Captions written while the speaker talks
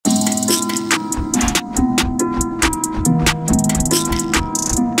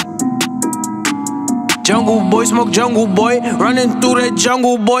Jungle boy, smoke jungle boy, running through that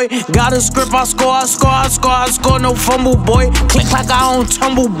jungle boy. Got a script, I score, no fumble boy. Click like I don't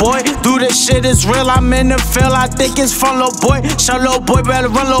tumble boy. Do this shit, it's real, I'm in the field, I think it's fun, little boy. Shout little boy, better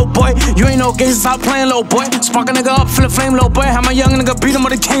run, little boy. You ain't no gangster, stop playing, little boy. Spark a nigga up, fill a flame, little boy. Have my young nigga beat him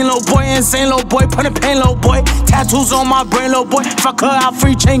with a cane, little boy. Insane, little boy, put in pain, little boy. Tattoos on my brain, little boy. Fuck her, I'll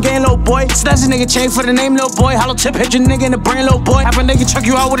free chain gang, little boy. Snatch a nigga chain for the name, little boy. Hollow tip, hit your nigga in the brain, little boy. Have a nigga chuck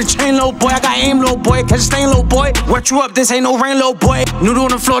you out with a chain, little boy. I got aim, little boy. Catch a stain, little boy. Wet you up, this ain't no rain, little boy. Noodle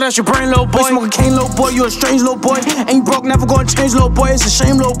on the floor, that's your brain, little boy. Smoke a cane, little boy. You a strange, little boy. Ain't broke, never gonna change, little boy. It's a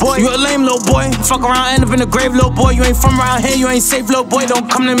shame, little boy. You a lame, little boy. Fuck around, end up in the grave, little boy. You ain't from around here, you ain't safe, little boy. Don't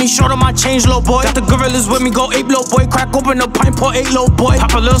come to me, short on my change, little boy. Got the gorillas with me, go ape, little boy. Crack open a pint, pour 8, little boy.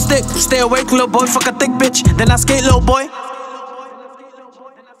 Pop a little stick, stay awake, little boy. Fuck a thick bitch, then I skate, little boy.